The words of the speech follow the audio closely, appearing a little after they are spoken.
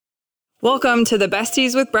Welcome to the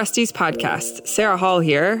Besties with Breasties podcast. Sarah Hall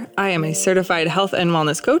here. I am a certified health and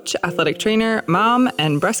wellness coach, athletic trainer, mom,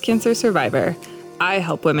 and breast cancer survivor. I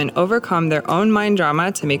help women overcome their own mind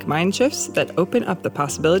drama to make mind shifts that open up the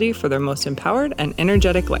possibility for their most empowered and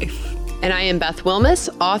energetic life. And I am Beth Wilmus,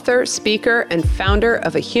 author, speaker, and founder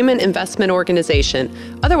of a human investment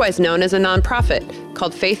organization, otherwise known as a nonprofit,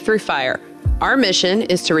 called Faith Through Fire. Our mission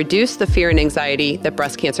is to reduce the fear and anxiety that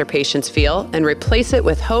breast cancer patients feel and replace it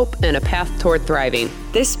with hope and a path toward thriving.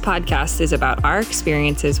 This podcast is about our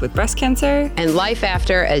experiences with breast cancer and life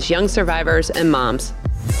after as young survivors and moms.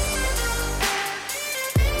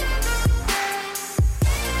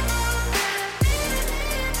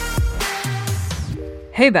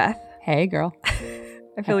 Hey, Beth. Hey, girl.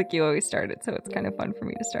 I feel like you always start it, so it's kind of fun for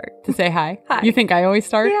me to start. To say hi? Hi. You think I always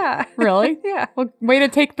start? Yeah. Really? Yeah. Well, way to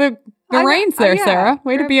take the reins there, yeah. Sarah.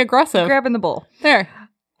 Way to be aggressive. Grabbing the bull. There.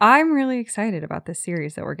 I'm really excited about this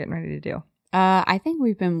series that we're getting ready to do. I think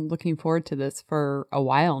we've been looking forward to this for a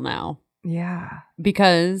while now. Yeah.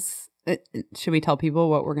 Because, should we tell people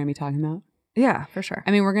what we're going to be talking about? Yeah, for sure.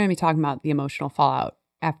 I mean, we're going to be talking about the emotional fallout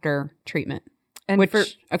after treatment, And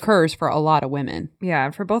which occurs for a lot of women. Yeah,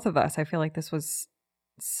 and for both of us, I feel like this was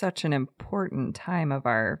such an important time of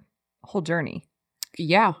our whole journey.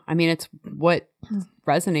 Yeah. I mean, it's what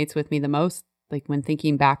resonates with me the most, like when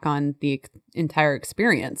thinking back on the entire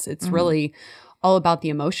experience. It's really all about the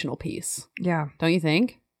emotional piece. Yeah. Don't you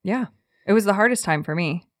think? Yeah. It was the hardest time for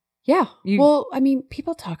me. Yeah. Well, I mean,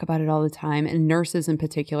 people talk about it all the time, and nurses in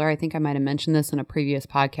particular. I think I might have mentioned this in a previous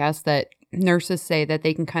podcast, that nurses say that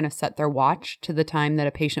they can kind of set their watch to the time that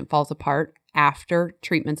a patient falls apart after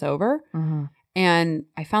treatment's over. Mm-hmm. And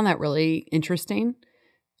I found that really interesting.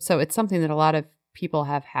 So it's something that a lot of people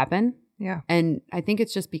have happen. Yeah. And I think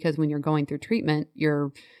it's just because when you're going through treatment,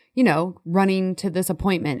 you're, you know, running to this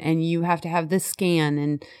appointment and you have to have this scan,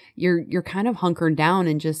 and you're kind of hunkered down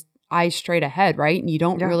and just eyes straight ahead, right? And you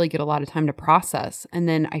don't really get a lot of time to process. And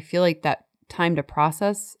then I feel like that time to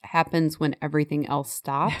process happens when everything else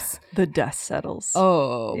stops. The dust settles.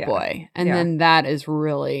 Oh, Yeah. boy. And Yeah. then that is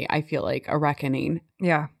really, I feel like, a reckoning.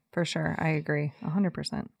 Yeah, for sure. I agree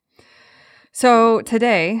 100%. So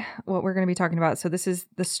today, what we're going to be talking about, so this is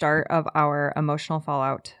the start of our emotional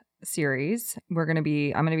fallout series. I'm going to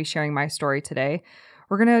be sharing my story today.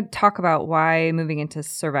 We're going to talk about why moving into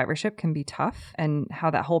survivorship can be tough and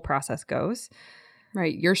how that whole process goes.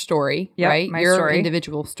 Right. Your story, Yep, right? my Your story.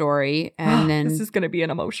 individual story. And then, This is going to be an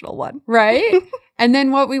emotional one. right? And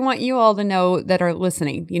then what we want you all to know that are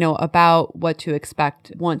listening, you know, about what to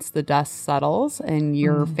expect once the dust settles and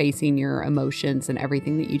you're facing your emotions and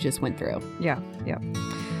everything that you just went through. Yeah.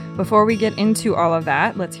 Before we get into all of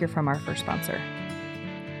that, let's hear from our first sponsor.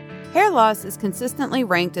 Hair loss is consistently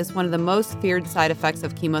ranked as one of the most feared side effects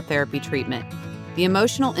of chemotherapy treatment. The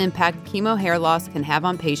emotional impact chemo hair loss can have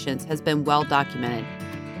on patients has been well documented.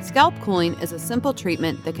 Scalp cooling is a simple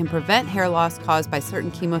treatment that can prevent hair loss caused by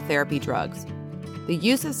certain chemotherapy drugs. The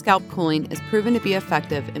use of scalp cooling is proven to be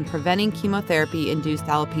effective in preventing chemotherapy-induced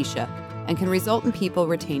alopecia and can result in people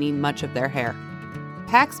retaining much of their hair.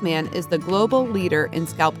 Paxman is the global leader in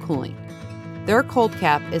scalp cooling. Their cold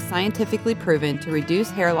cap is scientifically proven to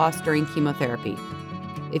reduce hair loss during chemotherapy.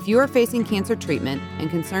 If you are facing cancer treatment and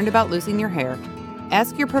concerned about losing your hair,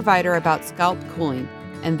 ask your provider about scalp cooling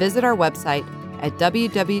and visit our website at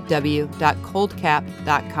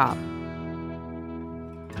www.coldcap.com.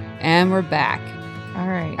 And we're back. All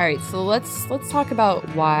right. All right, so let's talk about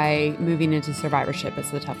why moving into survivorship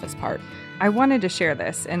is the toughest part. I wanted to share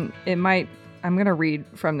this, and I'm going to read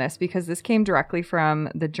from this because this came directly from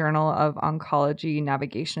the Journal of Oncology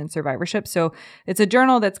Navigation and Survivorship. So it's a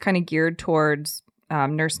journal that's kind of geared towards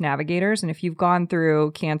nurse navigators. And if you've gone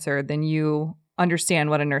through cancer, then you understand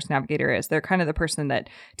what a nurse navigator is. They're kind of the person that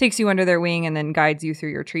takes you under their wing and then guides you through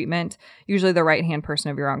your treatment, usually the right-hand person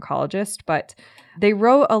of your oncologist. But they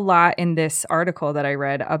wrote a lot in this article that I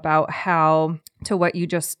read about how, to what you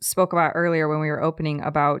just spoke about earlier when we were opening,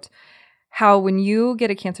 about how when you get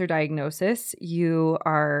a cancer diagnosis, you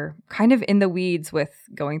are kind of in the weeds with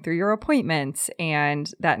going through your appointments,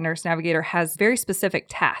 and that nurse navigator has very specific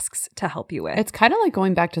tasks to help you with. It's kind of like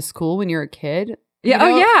going back to school when you're a kid. Yeah.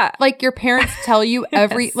 You know? Oh, yeah. Like your parents tell you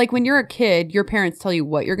Yes. like when you're a kid, your parents tell you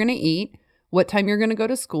what you're going to eat, what time you're going to go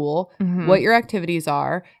to school, Mhm. what your activities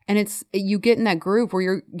are. And you get in that groove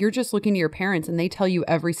where you're just looking to your parents and they tell you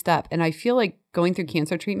every step. And I feel like going through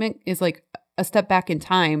cancer treatment is like a step back in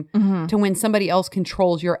time to when somebody else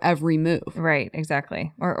controls your every move. Right,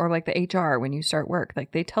 exactly. Or like the HR when you start work,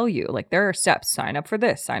 like they tell you, like there are steps, sign up for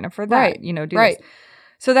this, sign up for that, Right, do right. this.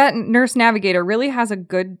 So that nurse navigator really has a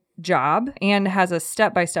good job and has a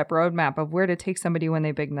step-by-step roadmap of where to take somebody when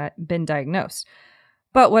they've been diagnosed.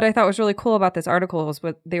 But what I thought was really cool about this article was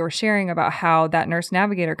what they were sharing about how that nurse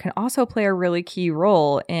navigator can also play a really key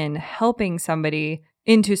role in helping somebody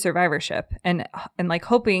into survivorship and like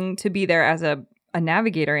hoping to be there as a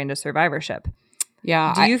navigator into survivorship.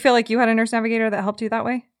 Yeah. Do you feel like you had a nurse navigator that helped you that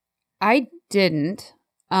way? I didn't.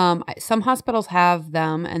 Some hospitals have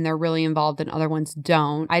them and they're really involved and other ones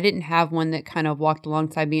don't. I didn't have one that kind of walked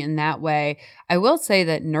alongside me in that way. I will say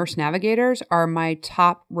that nurse navigators are my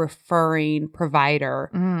top referring provider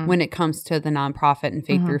when it comes to the nonprofit and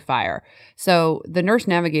Faith Through Fire. So the nurse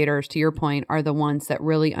navigators, to your point, are the ones that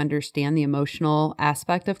really understand the emotional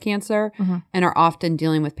aspect of cancer and are often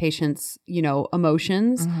dealing with patients,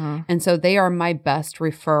 emotions. And so they are my best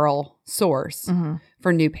referral source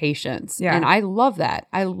for new patients. Yeah. And I love that.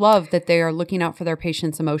 I love that they are looking out for their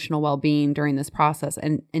patients' emotional well-being during this process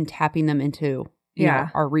and tapping them into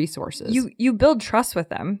our resources. You build trust with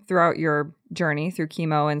them throughout your journey through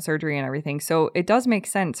chemo and surgery and everything. So it does make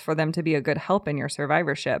sense for them to be a good help in your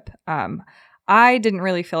survivorship. I didn't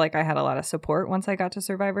really feel like I had a lot of support once I got to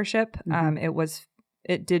survivorship.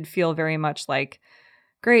 It did feel very much like,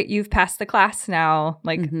 great, you've passed the class now,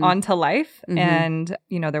 like on to life. And,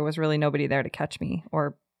 there was really nobody there to catch me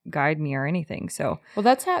or guide me or anything. So, well,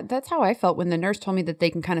 that's how I felt when the nurse told me that they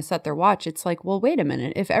can kind of set their watch. It's like, well, wait a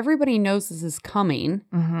minute. If everybody knows this is coming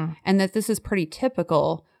and that this is pretty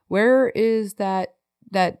typical, where is that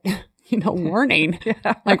warning?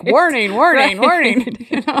 Like warning.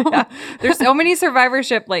 Yeah. There's so many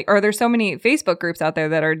survivorship, there's so many Facebook groups out there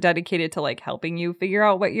that are dedicated to like helping you figure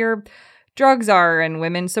out what your drugs are and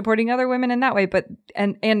women supporting other women in that way. But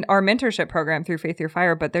and our mentorship program through Faith Through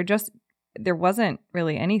Fire, but there wasn't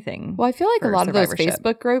really anything. Well, I feel like a lot of those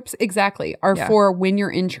Facebook groups are for when you're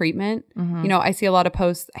in treatment. I see a lot of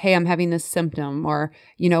posts, hey, I'm having this symptom, or,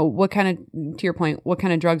 what kind of, to your point, what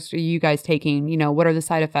kind of drugs are you guys taking? What are the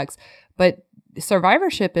side effects? But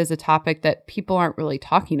survivorship is a topic that people aren't really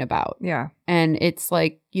talking about. Yeah. And it's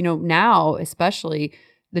like, now especially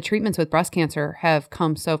the treatments with breast cancer have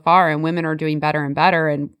come so far and women are doing better and better.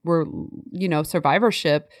 And we're,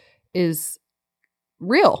 survivorship is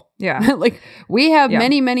real. Yeah. Like we have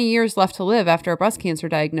many, many years left to live after a breast cancer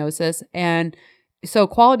diagnosis. And so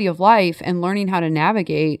quality of life and learning how to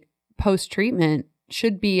navigate post-treatment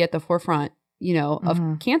should be at the forefront,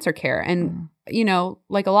 of cancer care. And,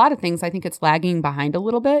 like a lot of things, I think it's lagging behind a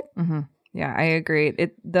little bit. Yeah, I agree.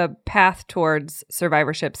 The path towards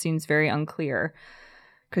survivorship seems very unclear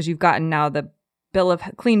because you've gotten now the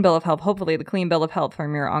clean bill of health, hopefully the clean bill of health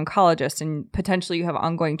from your oncologist, and potentially you have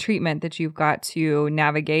ongoing treatment that you've got to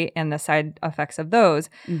navigate and the side effects of those.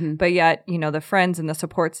 But yet, the friends and the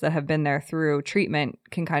supports that have been there through treatment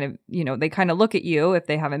can kind of, they kind of look at you if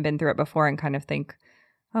they haven't been through it before and kind of think,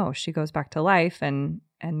 oh, she goes back to life and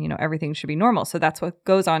everything should be normal. So that's what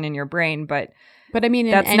goes on in your brain. But I mean,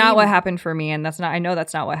 that's not what happened for me. And I know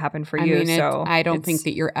that's not what happened for you. So I don't think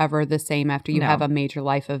that you're ever the same after you have a major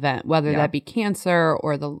life event, whether that be cancer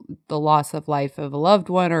or the loss of life of a loved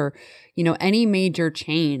one or, any major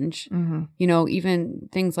change, even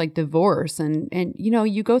things like divorce and,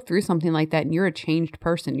 you go through something like that and you're a changed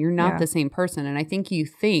person. You're not the same person. And I think you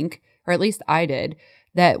think, or at least I did,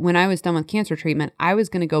 that when I was done with cancer treatment, I was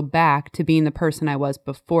going to go back to being the person I was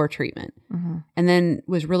before treatment. And then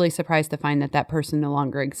was really surprised to find that person no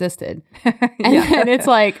longer existed. And it's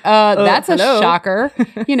like, that's a shocker,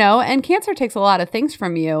 and cancer takes a lot of things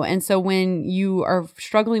from you. And so when you are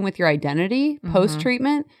struggling with your identity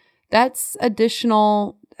post-treatment, that's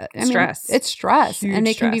additional stress. It's stress. Huge and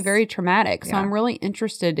it can be stress. very traumatic. So I'm really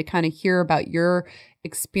interested to kind of hear about your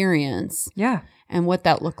experience. Yeah. And what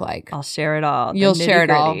that looked like. I'll share it all. You'll share it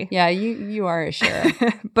all. Yeah, you are a sharer.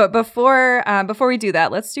 But before we do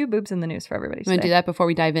that, let's do boobs in the news for everybody today. You want to do that before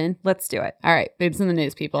we dive in? Let's do it. All right, boobs in the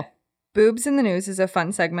news, people. Boobs in the News is a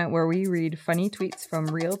fun segment where we read funny tweets from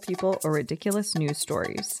real people or ridiculous news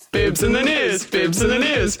stories. Boobs in the news, boobs in the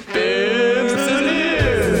news, boobs in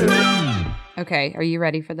the news. Okay, are you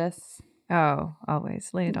ready for this? Oh, always.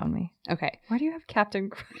 Lay it on me. Okay. Why do you have Captain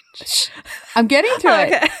Crunch? I'm getting to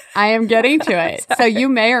it. I am getting to it. So you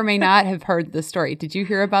may or may not have heard the story. Did you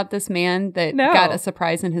hear about this man that got a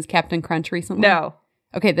surprise in his Captain Crunch recently? No.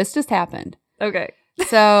 Okay, this just happened. Okay.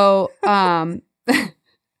 So,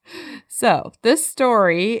 so this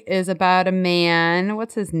story is about a man.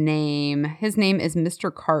 What's his name? His name is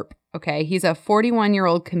Mr. Karp. Okay. He's a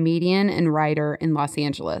 41-year-old comedian and writer in Los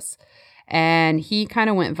Angeles. And he kind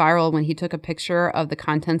of went viral when he took a picture of the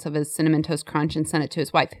contents of his Cinnamon Toast Crunch and sent it to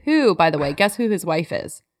his wife, who, by the way, guess who his wife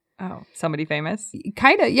is? Oh, somebody famous?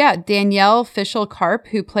 Kind of, yeah. Danielle Fishel-Karp,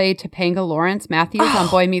 who played Topanga Lawrence Matthews on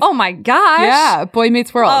Boy Meets Oh my gosh. Yeah, Boy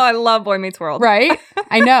Meets World. Oh, I love Boy Meets World. Right?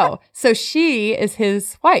 I know. So she is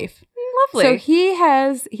his wife. Lovely. So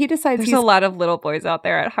he decides There's he's a lot of little boys out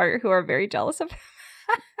there at heart who are very jealous of him.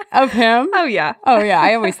 of him. Oh, yeah. Oh, yeah.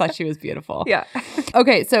 I always thought she was beautiful. Yeah.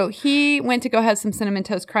 Okay, so he went to go have some Cinnamon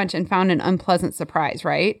Toast Crunch and found an unpleasant surprise,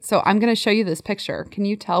 right? So I'm going to show you this picture. Can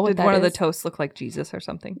you tell what Did that one of the is? toasts look like Jesus or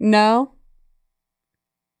something? No.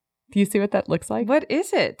 Do you see what that looks like? What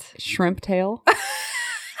is it? Shrimp tail.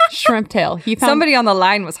 Shrimp tail. He found Somebody on the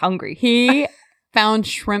line was hungry. He found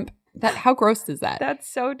shrimp. How gross is that? That's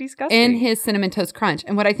so disgusting. In his Cinnamon Toast Crunch.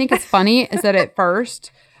 And what I think is funny is that at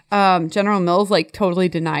first, General Mills like totally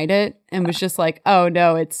denied it and was just like, oh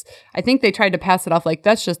no, I think they tried to pass it off like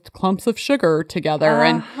that's just clumps of sugar together.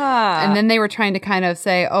 And then they were trying to kind of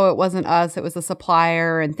say, oh, it wasn't us, it was a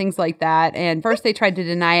supplier and things like that. And first they tried to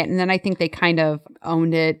deny it. And then I think they kind of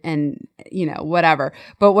owned it and, whatever.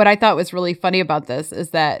 But what I thought was really funny about this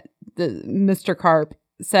is that Mr. Karp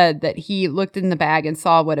said that he looked in the bag and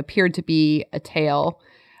saw what appeared to be a tail.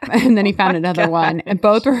 And then he found another one, and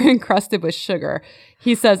both were encrusted with sugar.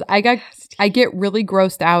 He says, I get really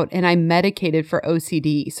grossed out and I'm medicated for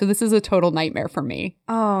OCD. So this is a total nightmare for me.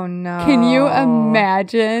 Oh, no. Can you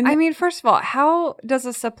imagine? I mean, first of all, how does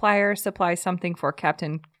a supplier supply something for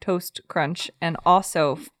Captain Toast Crunch and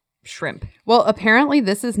also shrimp? Well, apparently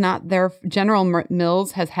this is not their General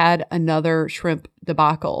Mills has had another shrimp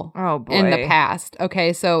debacle in the past.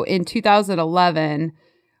 Okay, so in 2011...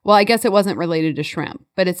 Well, I guess it wasn't related to shrimp,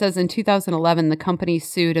 but it says in 2011, the company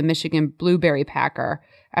sued a Michigan blueberry packer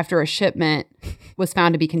after a shipment was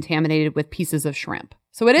found to be contaminated with pieces of shrimp.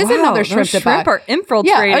 So it is another shrimp debacle. Shrimp are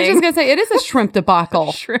infiltrating. Yeah, I was just going to say, it is a shrimp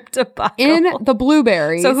debacle. Shrimp debacle. In the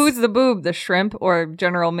blueberries. So who's the boob, the shrimp or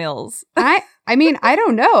General Mills? I mean, I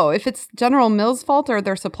don't know if it's General Mills' fault or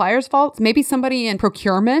their supplier's fault. Maybe somebody in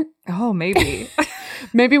procurement. Oh, maybe.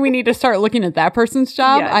 Maybe we need to start looking at that person's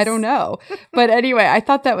job. Yes. I don't know. But anyway, I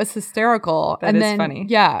thought that was hysterical. That is funny.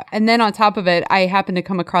 Yeah. And then on top of it, I happened to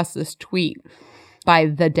come across this tweet by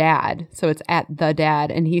The Dad. So it's at The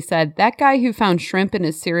Dad. And he said, that guy who found shrimp in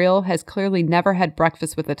his cereal has clearly never had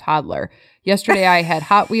breakfast with a toddler. Yesterday I had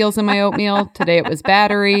Hot Wheels in my oatmeal. Today it was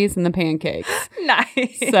batteries and the pancakes.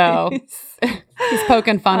 Nice. So he's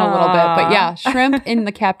poking fun a little bit. But yeah, shrimp in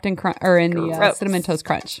the Captain Crunch or in the Cinnamon Toast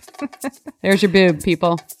Crunch. There's your boob,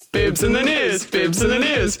 people. Bibs in the news, bibs in the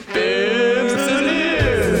news, bibs in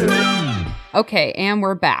the news. Okay, and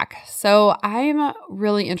we're back. So I'm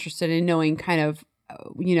really interested in knowing kind of,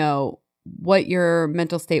 what your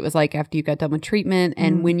mental state was like after you got done with treatment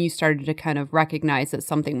and when you started to kind of recognize that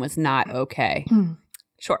something was not okay.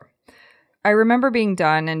 Sure. I remember being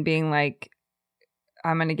done and being like,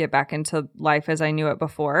 I'm going to get back into life as I knew it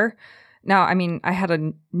before. Now, I mean, I had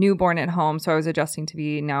a newborn at home, so I was adjusting to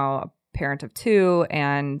be now a parent of 2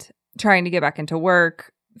 and trying to get back into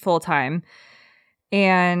work full time.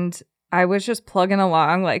 And I was just plugging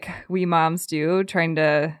along like we moms do, trying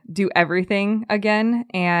to do everything again.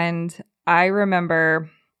 And I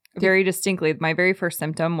remember very distinctly, my very first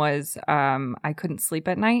symptom was I couldn't sleep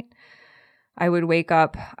at night. I would wake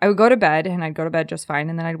up, I would go to bed and I'd go to bed just fine.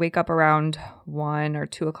 And then I'd wake up around 1 or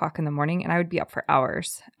 2 o'clock in the morning and I would be up for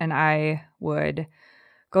hours. And I would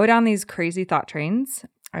go down these crazy thought trains.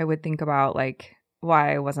 I would think about like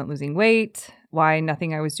why I wasn't losing weight, why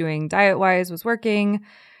nothing I was doing diet-wise was working.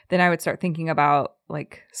 Then I would start thinking about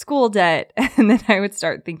like school debt. And then I would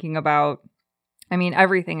start thinking about,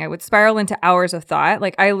 everything. I would spiral into hours of thought.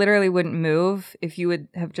 Like I literally wouldn't move. If you would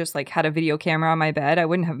have just like had a video camera on my bed, I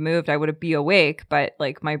wouldn't have moved. I would be awake, but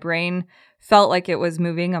like my brain felt like it was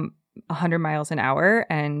moving 100 miles an hour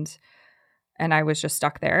and I was just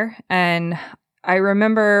stuck there. And I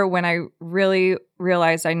remember when I really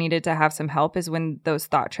realized I needed to have some help is when those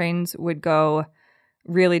thought trains would go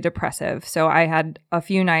really depressive. So I had a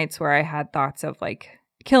few nights where I had thoughts of like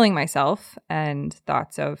killing myself and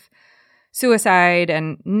thoughts of suicide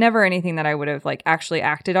and never anything that I would have like actually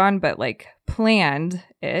acted on, but like planned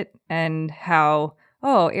it and how,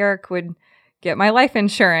 Eric would get my life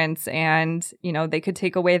insurance and, they could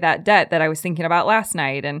take away that debt that I was thinking about last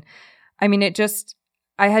night. And I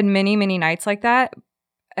had many, many nights like that.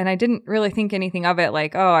 And I didn't really think anything of it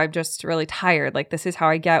like, I'm just really tired. Like, this is how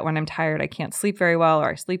I get when I'm tired. I can't sleep very well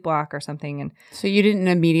or I sleepwalk or something. And so you didn't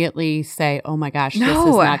immediately say, oh my gosh, this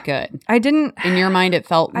is not good. I didn't. In your mind, it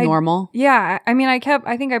felt normal? Yeah.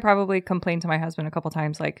 I think I probably complained to my husband a couple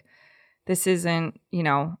times, like, this isn't,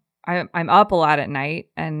 I'm up a lot at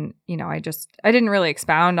night. And, I didn't really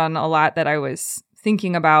expound on a lot that I was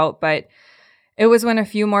thinking about, but it was when a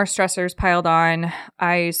few more stressors piled on.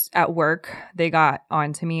 At work, they got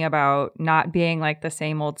on to me about not being like the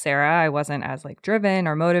same old Sarah. I wasn't as like driven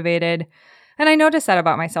or motivated. And I noticed that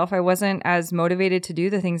about myself. I wasn't as motivated to do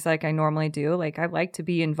the things like I normally do. Like I like to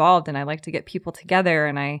be involved and I like to get people together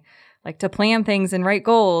and I like to plan things and write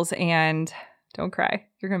goals. And don't cry.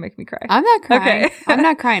 You're going to make me cry. I'm not crying. Okay. I'm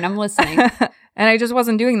not crying. I'm listening. And I just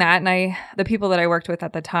wasn't doing that. And the people that I worked with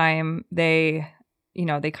at the time, they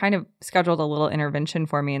kind of scheduled a little intervention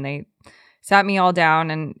for me and they sat me all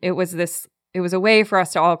down. And it was a way for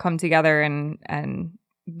us to all come together and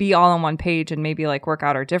be all on one page and maybe like work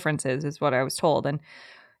out our differences is what I was told. And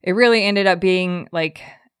it really ended up being like,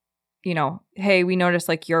 hey, we noticed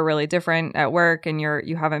like you're really different at work and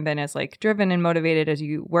you haven't been as like driven and motivated as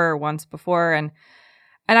you were once before. And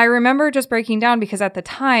I remember just breaking down because at the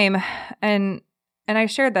time, and I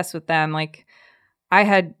shared this with them, like I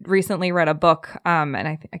had recently read a book, and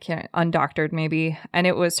I can't, Undoctored maybe, and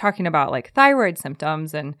it was talking about like thyroid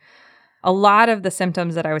symptoms, and a lot of the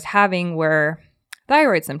symptoms that I was having were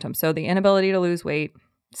thyroid symptoms. So the inability to lose weight,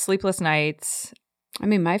 sleepless nights. I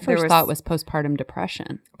mean, my first thought was postpartum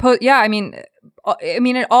depression.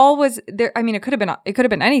 It all was there. I mean, it could have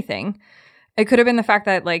been anything. It could have been the fact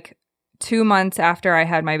that like 2 months after I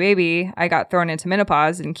had my baby, I got thrown into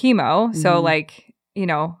menopause and chemo. Mm-hmm. So like,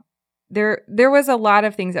 there was a lot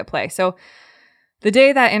of things at play. So the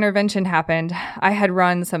day that intervention happened, I had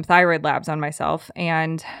run some thyroid labs on myself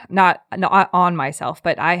and not on myself,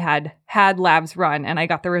 but I had labs run and I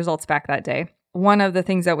got the results back that day. One of the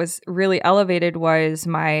things that was really elevated was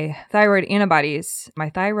my thyroid antibodies. My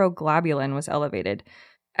thyroglobulin was elevated.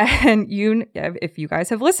 And if you guys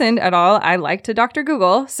have listened at all, I like to Dr.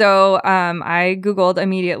 Google. So I Googled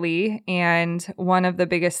immediately. And one of the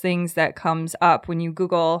biggest things that comes up when you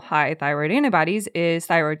Google high thyroid antibodies is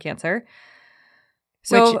thyroid cancer.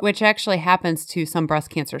 So, which actually happens to some breast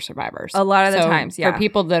cancer survivors. A lot of the times, yeah. For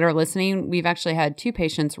people that are listening, we've actually had 2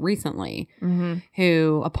 patients recently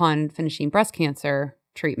who, upon finishing breast cancer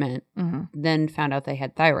treatment, then found out they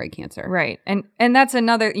had thyroid cancer. Right. And that's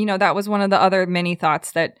another, that was one of the other many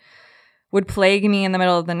thoughts that would plague me in the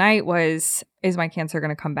middle of the night was, is my cancer going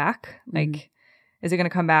to come back? Like, is it going to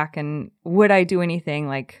come back? And would I do anything?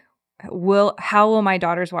 Like, how will my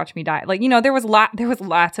daughters watch me die? Like, there was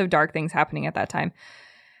lots of dark things happening at that time.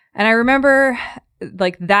 And I remember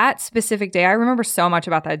like that specific day, I remember so much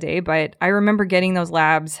about that day, but I remember getting those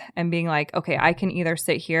labs and being like, okay, I can either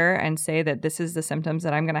sit here and say that this is the symptoms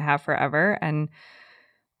that I'm going to have forever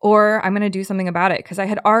or I'm going to do something about it. Cause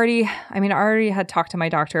I already had talked to my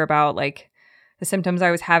doctor about like the symptoms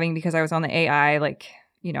I was having because I was on the AI, like,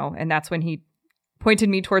 and that's when he pointed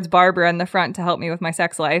me towards Barbara in the front to help me with my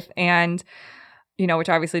sex life. And, which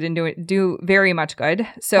obviously didn't do very much good.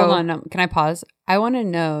 So hold on, no, can I pause? I want to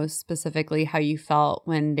know specifically how you felt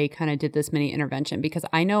when they kind of did this mini intervention, because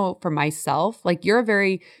I know for myself, like you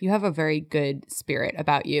have a very good spirit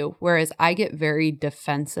about you, whereas I get very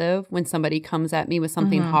defensive when somebody comes at me with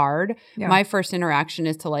something hard. Yeah. My first interaction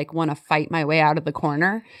is to like want to fight my way out of the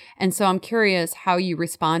corner. And so I'm curious how you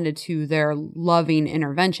responded to their loving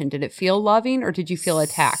intervention. Did it feel loving or did you feel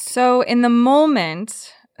attacked? So in the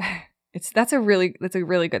moment, that's a really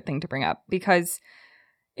good thing to bring up because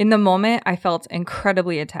in the moment I felt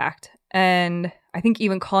incredibly attacked. And I think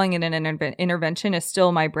even calling it an intervention is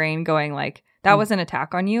still my brain going like, that was an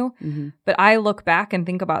attack on you. Mm-hmm. But I look back and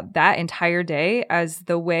think about that entire day as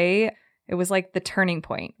the way it was like the turning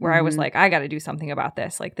point where I was like, I got to do something about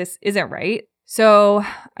this. Like, this isn't right. So,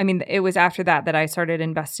 I mean, it was after that I started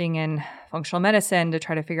investing in functional medicine to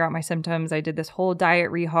try to figure out my symptoms. I did this whole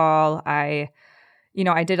diet rehaul. I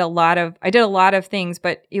did a lot of things,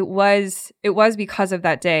 but it was because of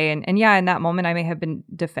that day. And yeah, in that moment, I may have been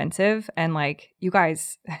defensive and like, you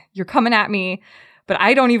guys, you're coming at me, but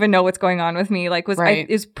I don't even know what's going on with me. Like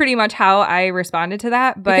is pretty much how I responded to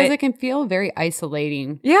that. But because it can feel very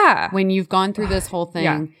isolating. Yeah. When you've gone through this whole thing.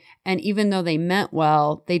 Yeah. And even though they meant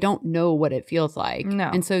well, they don't know what it feels like.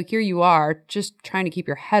 No. And so here you are just trying to keep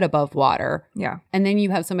your head above water. Yeah. And then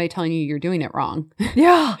you have somebody telling you you're doing it wrong.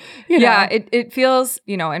 Yeah. Yeah. It feels,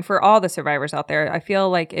 and for all the survivors out there, I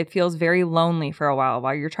feel like it feels very lonely for a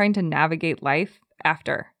while you're trying to navigate life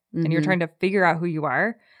after and you're trying to figure out who you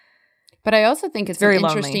are. But I also think it's very an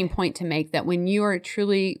interesting lonely point to make that when you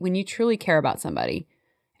truly care about somebody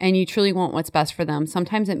and you truly want what's best for them,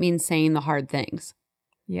 sometimes it means saying the hard things.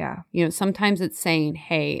 Yeah. Sometimes it's saying,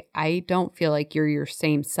 hey, I don't feel like you're your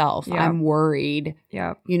same self. Yeah. I'm worried.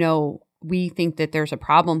 Yeah. We think that there's a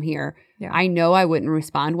problem here. Yeah. I know I wouldn't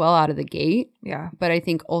respond well out of the gate. Yeah. But I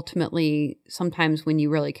think ultimately, sometimes when you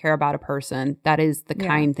really care about a person, that is the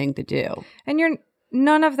kind thing to do. And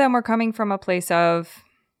none of them were coming from a place of,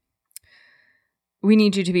 we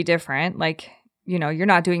need you to be different. Like, you know, you're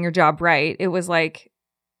not doing your job right. It was like,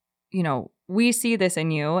 you know, we see this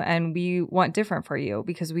in you and we want different for you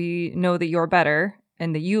because we know that you're better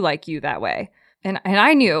and that you like you that way. And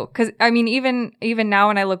I knew, because I mean, even now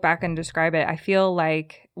when I look back and describe it, I feel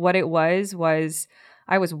like what it was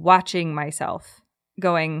I was watching myself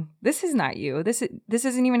going, this is not you. This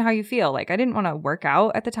isn't even how you feel. Like, I didn't want to work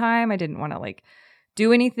out at the time. I didn't want to like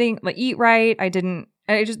do anything, like eat right.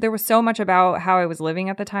 There was so much about how I was living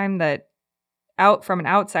at the time that out from an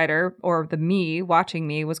outsider, or the me watching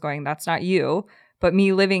me, was going, that's not you. But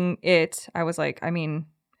me living it, I was like, I mean,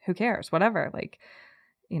 who cares? Whatever. Like,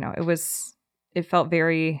 you know, it felt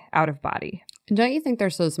very out of body. And don't you think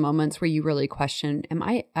there's those moments where you really question, am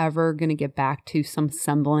I ever going to get back to some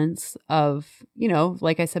semblance of, you know,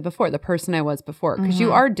 like I said before, the person I was before? Because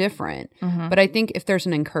you are different. But I think if there's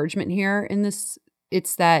an encouragement here in this,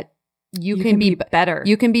 it's that you can be better.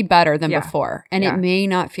 You can be better than before. And it may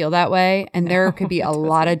not feel that way. And there could be a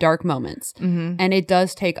lot of dark moments. And it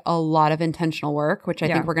does take a lot of intentional work, which I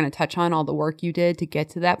think we're going to touch on, all the work you did to get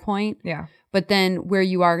to that point. Yeah. But then where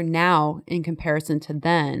you are now in comparison to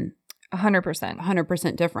then,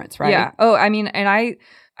 100% difference, right? Yeah. Oh, I mean, and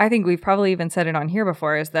I think we've probably even said it on here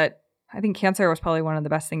before, is that I think cancer was probably one of the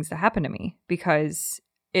best things to happen to me, because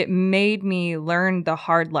it made me learn the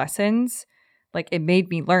hard lessons. Like, it made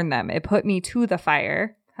me learn them. It put me to the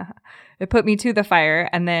fire.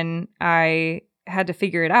 And then I had to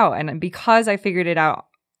figure it out. And because I figured it out,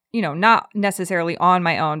 you know, not necessarily on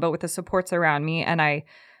my own, but with the supports around me, and I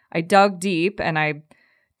dug deep and I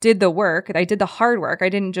did the work. I did the hard work. I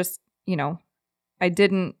didn't just, you know, I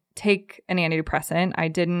didn't take an antidepressant. I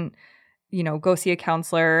didn't, you know, go see a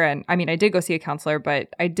counselor. And I mean, I did go see a counselor, but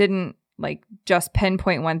I didn't like just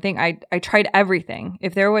pinpoint one thing. I tried everything.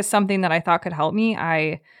 If there was something that I thought could help me,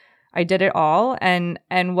 I did it all. And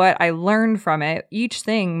what I learned from it, each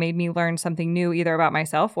thing made me learn something new, either about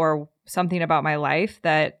myself or something about my life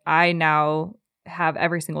that I now have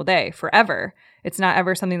every single day forever. It's not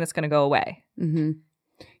ever something that's going to go away.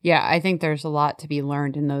 Yeah, I think there's a lot to be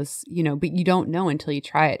learned in those, you know, but you don't know until you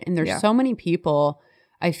try it. And there's so many people,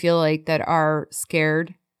 I feel like, that are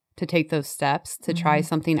scared to take those steps to try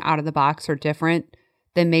something out of the box or different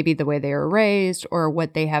than maybe the way they were raised or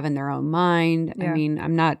what they have in their own mind. I mean,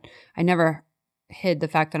 I never hid the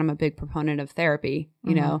fact that I'm a big proponent of therapy,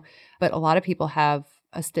 you know, but a lot of people have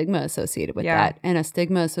a stigma associated with that, and a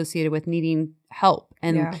stigma associated with needing help.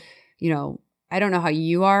 And, you know, I don't know how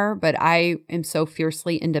you are, but I am so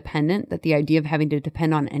fiercely independent that the idea of having to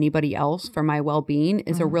depend on anybody else for my well-being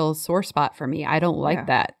is a real sore spot for me. I don't like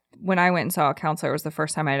that. When I went and saw a counselor, it was the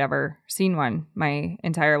first time I'd ever seen one my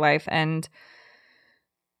entire life. And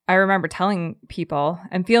I remember telling people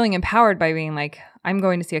and feeling empowered by being like, I'm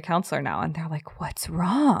going to see a counselor now. And they're like, what's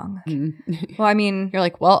wrong? Well, I mean, you're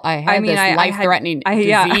like, well, I had this life-threatening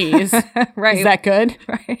disease. Right. Is that good?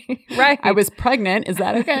 Right. I was pregnant. Is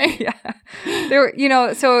that okay? There, you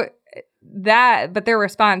know, so but their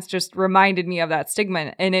response just reminded me of that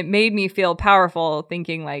stigma, and it made me feel powerful,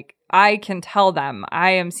 thinking like, I can tell them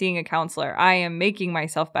I am seeing a counselor. I am making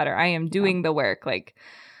myself better. I am doing the work. Like,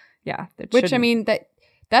 which I mean,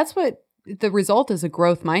 that's what the result is, a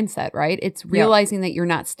growth mindset, right? It's realizing that you're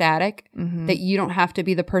not static, that you don't have to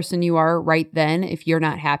be the person you are right then if you're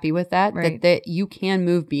not happy with that, that you can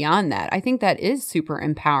move beyond that. I think that is super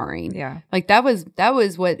empowering. Yeah. Like that was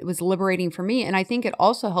what was liberating for me. And I think it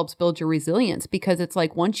also helps build your resilience, because it's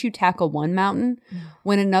like once you tackle one mountain,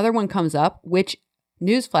 when another one comes up, which,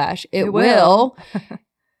 newsflash, it will.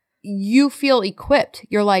 You feel equipped.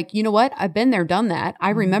 You're like, you know what? I've been there, done that.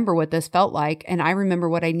 I remember what this felt like, and I remember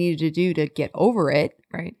what I needed to do to get over it.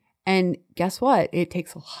 Right. And guess what? It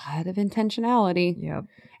takes a lot of intentionality. Yep.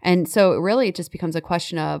 And so really it just becomes a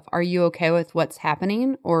question of, are you okay with what's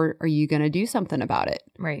happening, or are you going to do something about it?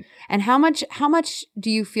 Right. And how much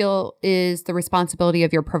do you feel is the responsibility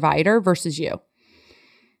of your provider versus you?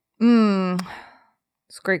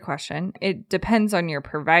 It's a great question. It depends on your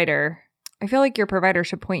provider. I feel like your provider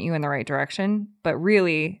should point you in the right direction, but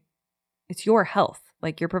really it's your health.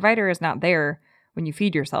 Like, your provider is not there when you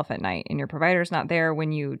feed yourself at night, and your provider is not there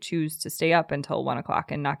when you choose to stay up until 1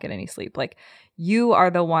 o'clock and not get any sleep. Like, you are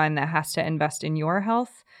the one that has to invest in your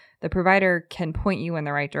health. The provider can point you in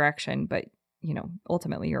the right direction, but, you know,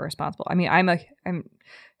 ultimately you're responsible. I mean, I'm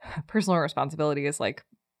personal responsibility is like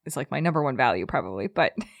my number one value, probably.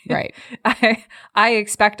 But right. I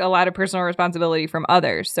expect a lot of personal responsibility from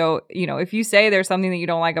others. So, you know, if you say there's something that you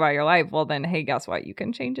don't like about your life, well, then, hey, guess what? You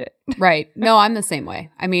can change it. Right. No, I'm the same way.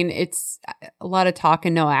 I mean, it's a lot of talk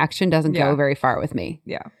and no action doesn't go very far with me.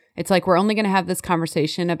 Yeah. It's like, we're only going to have this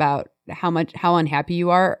conversation about how unhappy you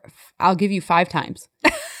are. I'll give you 5 times.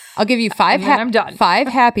 I'll give you 5 I'm done. 5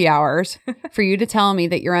 happy hours for you to tell me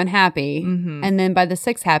that you're unhappy. Mm-hmm. And then by the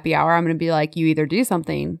 6th happy hour, I'm going to be like, you either do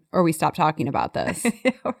something or we stop talking about this.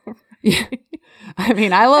 Yeah. I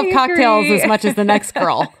mean, I love cocktails as much as the next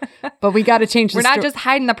girl, but we got to change the We're not just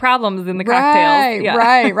hiding the problems in the cocktails.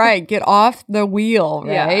 Right. Get off the wheel,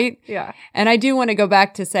 right? Yeah. And I do want to go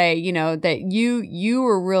back to say, you know, that you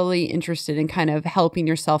were really interested in kind of helping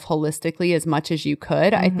yourself holistically as much as you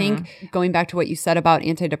could. I think going back to what you said about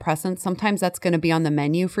antidepressants, sometimes that's going to be on the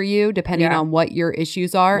menu for you depending on what your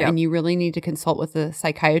issues are. Yep. And you really need to consult with a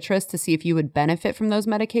psychiatrist to see if you would benefit from those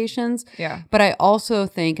medications. Yeah. But I also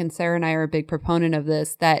think, and Sarah and I are a big proponent of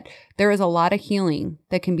this, that there is a lot of healing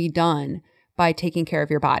that can be done by taking care of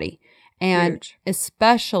your body. And Huge.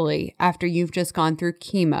 especially after you've just gone through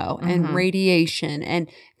chemo and radiation, and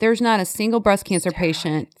there's not a single breast cancer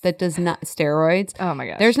patient that does not steroids. Oh my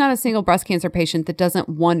gosh. There's not a single breast cancer patient that doesn't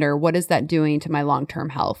wonder, what is that doing to my long-term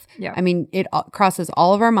health? Yeah. I mean, it crosses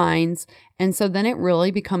all of our minds. And so then it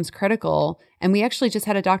really becomes critical. And we actually just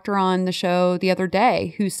had a doctor on the show the other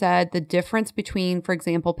day who said the difference between, for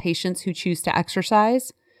example, patients who choose to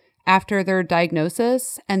exercise after their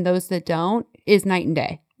diagnosis and those that don't is night and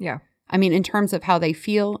day. Yeah. I mean, in terms of how they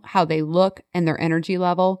feel, how they look, and their energy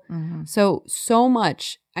level. So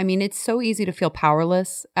much. I mean, it's so easy to feel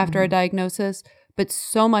powerless after a diagnosis, but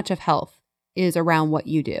so much of health is around what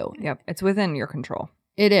you do. Yep. It's within your control.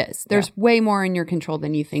 It is. There's way more in your control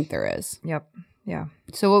than you think there is. Yep. Yeah.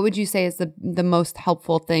 So what would you say is the most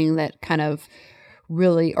helpful thing that kind of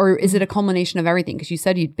really, or is it a culmination of everything? Because you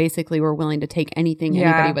said you basically were willing to take anything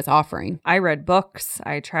anybody was offering. I read books.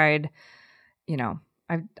 I tried,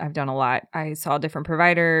 I've done a lot. I saw different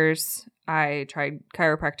providers. I tried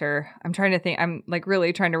chiropractor. I'm trying to think. I'm like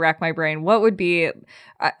really trying to rack my brain. What would be,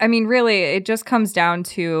 I mean, really, it just comes down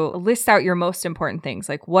to list out your most important things.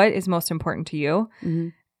 Like, what is most important to you?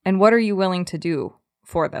 And what are you willing to do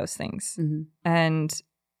for those things? And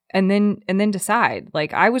then decide.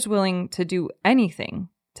 Like, I was willing to do anything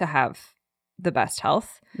to have the best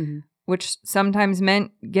health, which sometimes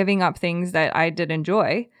meant giving up things that I did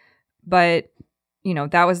enjoy. But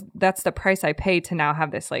that's the price I pay to now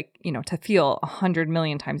have this, to feel 100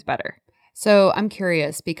 million times better. So I'm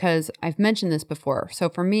curious because I've mentioned this before. So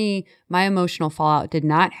for me, my emotional fallout did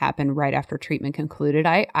not happen right after treatment concluded.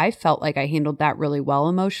 I felt like I handled that really well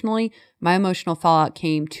emotionally. My emotional fallout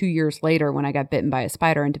came 2 years later when I got bitten by a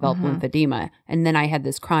spider and developed lymphedema. And then I had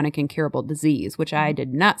this chronic incurable disease, which I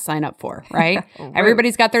did not sign up for, right?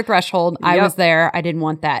 Everybody's got their threshold. I was there. I didn't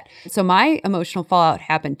want that. So my emotional fallout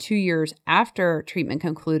happened 2 years after treatment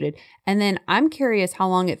concluded. And then I'm curious how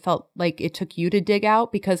long it felt like it took you to dig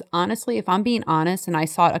out, because honestly, if I'm being honest, and I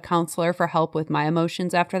sought a counselor for help with my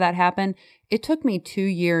emotions after that happened, it took me 2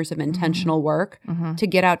 years of intentional work to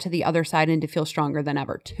get out to the other side and to feel stronger than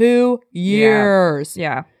ever. 2 years.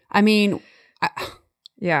 Yeah. I mean,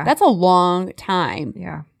 that's a long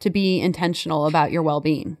time to be intentional about your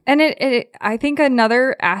well-being. And I think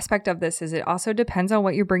another aspect of this is it also depends on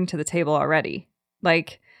what you bring to the table already.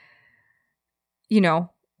 Like,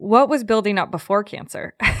 what was building up before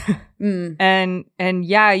cancer? And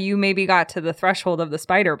you maybe got to the threshold of the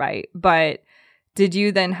spider bite, but did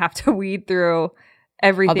you then have to weed through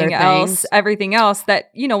everything else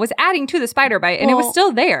that, was adding to the spider bite, and it was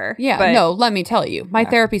still there? Yeah. But, no, let me tell you, my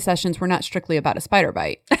therapy sessions were not strictly about a spider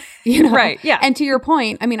bite. Right. Yeah. And to your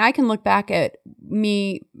point, I mean, I can look back at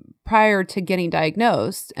me prior to getting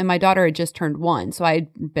diagnosed, and my daughter had just turned 1. So I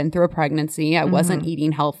had been through a pregnancy. I wasn't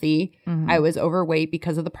eating healthy. I was overweight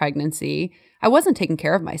because of the pregnancy. I wasn't taking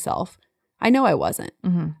care of myself. I know I wasn't.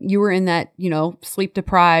 You were in that, sleep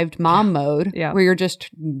deprived mom mode where you're just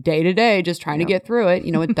day to day, just trying to get through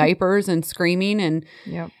it, with diapers and screaming.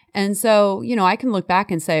 And so, I can look back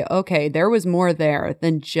and say, okay, there was more there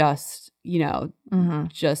than just,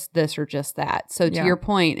 just this or just that. So to your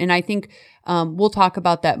point, and I think we'll talk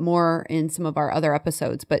about that more in some of our other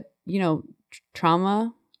episodes, but,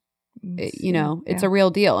 trauma, it's a real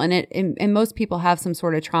deal. And most people have some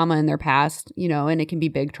sort of trauma in their past, and it can be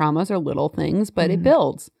big traumas or little things, but it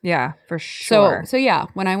builds. Yeah, for sure. So yeah,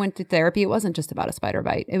 when I went to therapy, it wasn't just about a spider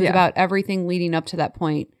bite. It was about everything leading up to that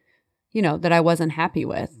point, that I wasn't happy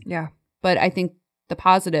with. Yeah. But I think the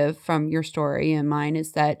positive from your story and mine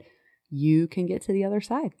is that you can get to the other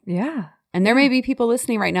side. Yeah. And there may be people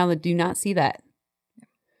listening right now that do not see that.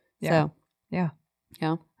 Yeah. So, yeah.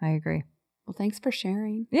 I agree. Well, thanks for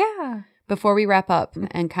sharing. Yeah. Before we wrap up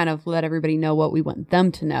and kind of let everybody know what we want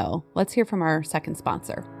them to know, let's hear from our second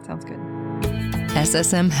sponsor. Sounds good.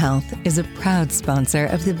 SSM Health is a proud sponsor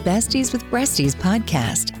of the Besties with Breasties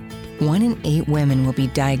podcast. 1 in 8 women will be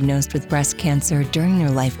diagnosed with breast cancer during their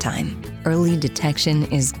lifetime. Early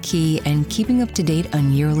detection is key, and keeping up to date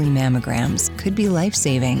on yearly mammograms could be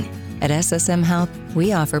life-saving. At SSM Health,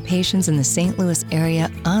 we offer patients in the St. Louis area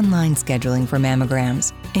online scheduling for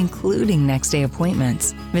mammograms, including next-day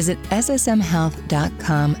appointments. Visit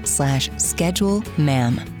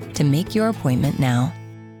ssmhealth.com/schedule-mam to make your appointment now.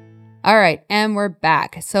 All right, and we're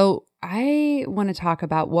back. So I want to talk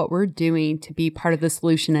about what we're doing to be part of the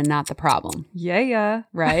solution and not the problem. Yeah.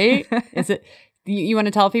 Right? Is it? You want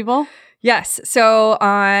to tell people? Yes. So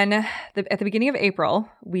at the beginning of April,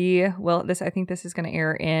 we will, I think this is going to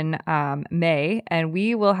air in May, and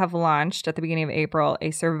we will have launched at the beginning of April a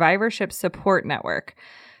survivorship support network.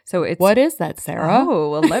 So What is that, Sarah? Oh,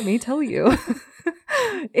 well, let me tell you.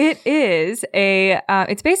 It is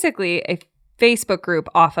it's basically a Facebook group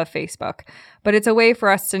off of Facebook, but it's a way for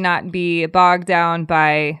us to not be bogged down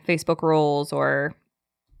by Facebook rules or,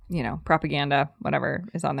 propaganda, whatever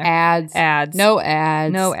is on there. Ads. No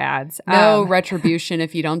ads. No ads. No retribution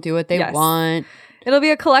if you don't do what they want. It'll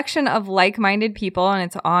be a collection of like-minded people, and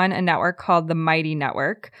it's on a network called the Mighty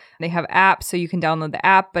Network. They have apps, so you can download the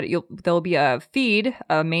app, but there'll be a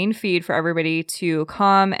main feed for everybody to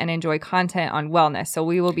come and enjoy content on wellness. So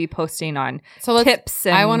we will be posting on tips.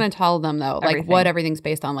 And I want to tell them, though, everything. Like what everything's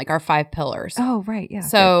based on, like our 5 pillars. Oh, right. Yeah.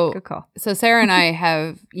 So good call. So Sarah and I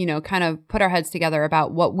have, kind of put our heads together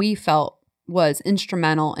about what we felt was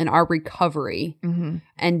instrumental in our recovery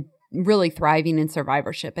and really thriving in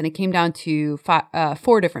survivorship. And it came down to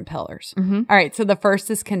 4 different pillars. All right. So the first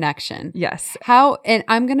is connection. Yes. And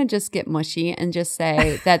I'm going to just get mushy and just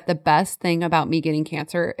say that the best thing about me getting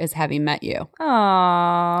cancer is having met you.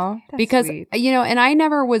 Aww. Because, sweet. And I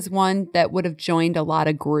never was one that would have joined a lot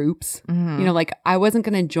of groups. Like I wasn't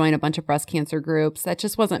going to join a bunch of breast cancer groups. That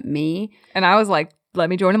just wasn't me. And I was like, let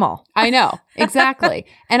me join them all. I know. Exactly.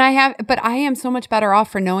 And I am so much better off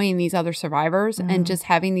for knowing these other survivors and just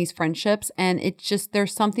having these friendships. And it's just,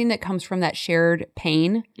 there's something that comes from that shared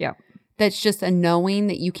pain. Yeah. That's just a knowing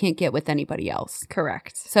that you can't get with anybody else.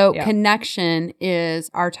 Correct. So connection is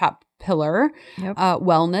our top pillar. Yep.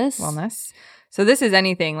 Wellness. So this is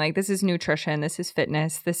anything, like this is nutrition, this is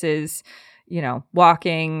fitness, this is,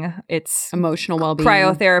 walking, it's emotional well-being,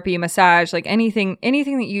 cryotherapy, massage, like anything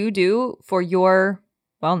that you do for your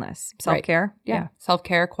wellness, self-care. Right. Yeah.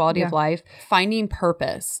 Self-care, quality of life, finding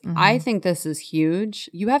purpose. I think this is huge.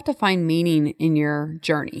 You have to find meaning in your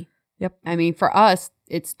journey. Yep. I mean, for us,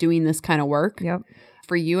 it's doing this kind of work. Yep.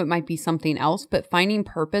 For you, it might be something else, but finding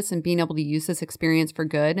purpose and being able to use this experience for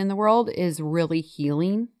good in the world is really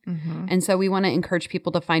healing. And so we want to encourage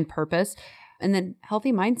people to find purpose. And then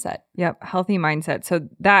healthy mindset. Yep. Healthy mindset. So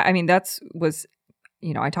I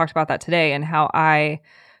talked about that today and how I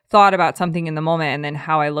thought about something in the moment and then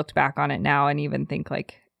how I looked back on it now and even think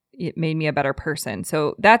like it made me a better person.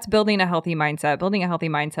 So that's building a healthy mindset. Building a healthy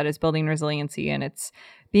mindset is building resiliency, and it's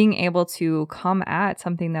being able to come at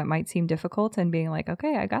something that might seem difficult and being like,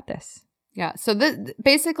 okay, I got this. Yeah. So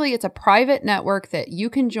basically, it's a private network that you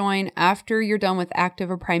can join after you're done with active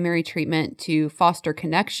or primary treatment to foster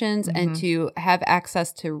connections and to have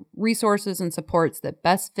access to resources and supports that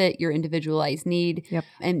best fit your individualized need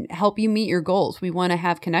and help you meet your goals. We want to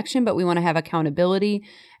have connection, but we want to have accountability.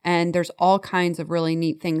 And there's all kinds of really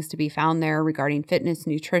neat things to be found there regarding fitness,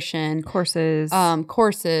 nutrition, courses,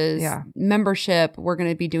 membership. We're going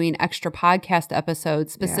to be doing extra podcast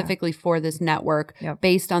episodes specifically for this network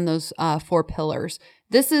based on those 4 pillars.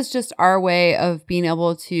 This is just our way of being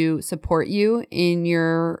able to support you in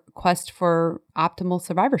your quest for optimal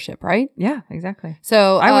survivorship, right? Yeah, exactly.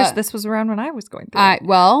 So I wish this was around when I was going through it.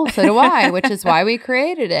 Well, so do I, which is why we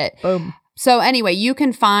created it. Boom. So anyway, you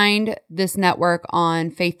can find this network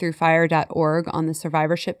on faiththroughfire.org on the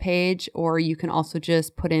survivorship page, or you can also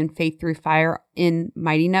just put in Faith Through Fire in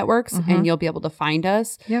Mighty Networks and you'll be able to find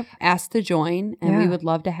us. Yep. Ask to join, and we would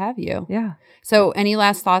love to have you. Yeah. So any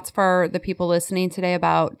last thoughts for the people listening today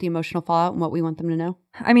about the emotional fallout and what we want them to know?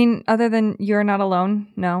 I mean, other than you're not alone,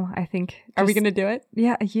 no, I think. Are we going to do it?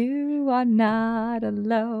 Yeah. You are not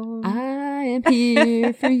alone. I am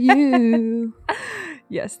here for you.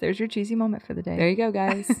 Yes, there's your cheesy moment for the day. There you go,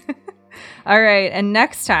 guys. All right. And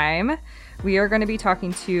next time, we are going to be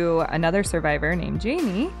talking to another survivor named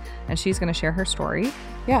Jamie, and she's going to share her story.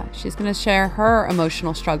 Yeah, she's going to share her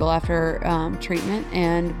emotional struggle after treatment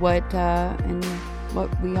and what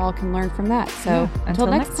we all can learn from that. So until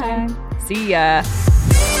next time. See ya.